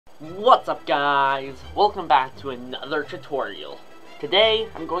What's up guys? Welcome back to another tutorial. Today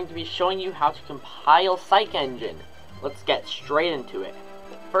I'm going to be showing you how to compile Psych engine. Let's get straight into it.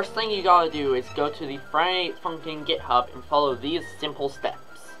 First thing you gotta do is go to the Friday Funkin' GitHub and follow these simple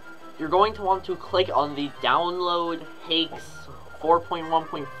steps. You're going to want to click on the download Hakes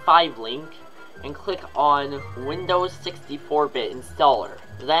 4.1.5 link and click on Windows 64-bit installer.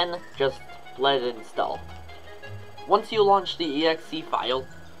 Then just let it install. Once you launch the exe file,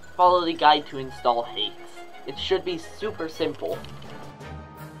 follow the guide to install Hakes. It should be super simple.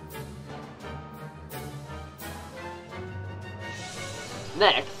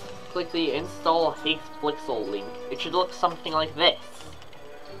 Next, click the Install Hakes Flixel link. It should look something like this.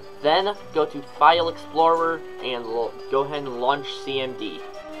 Then, go to File Explorer and go ahead and launch CMD.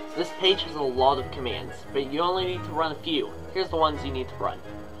 This page has a lot of commands, but you only need to run a few. Here's the ones you need to run.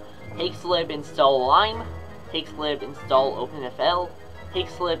 Hakeslib install Lime, Hakeslib install OpenFL,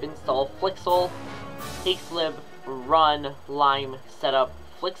 Hakeslib install Flixel, Hakeslib run Lime setup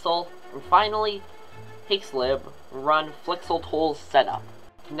Flixel, and finally, Hakeslib run Flixel tools setup.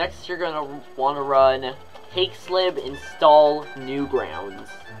 Next, you're going to want to run Hakeslib install Newgrounds.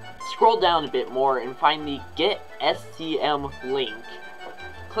 Scroll down a bit more and find the Get SCM link.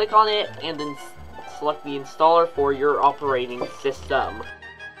 Click on it and then select the installer for your operating system.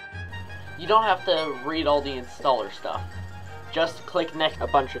 You don't have to read all the installer stuff. Just click next a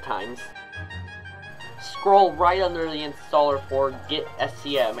bunch of times. Scroll right under the installer for Get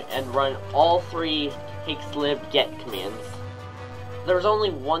SCM and run all three Hakeslib get commands. There's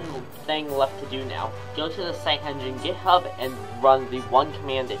only one thing left to do now. Go to the Psych engine GitHub and run the one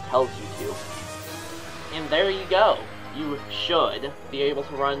command it tells you to. And there you go. You should be able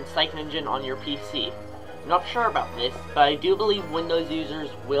to run Psych engine on your PC. I'm not sure about this, but I do believe Windows users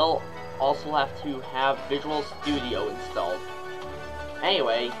will also have to have Visual Studio installed.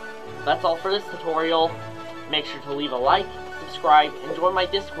 Anyway, that's all for this tutorial. Make sure to leave a like, subscribe, and join my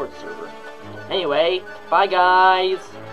Discord server. Anyway, bye guys!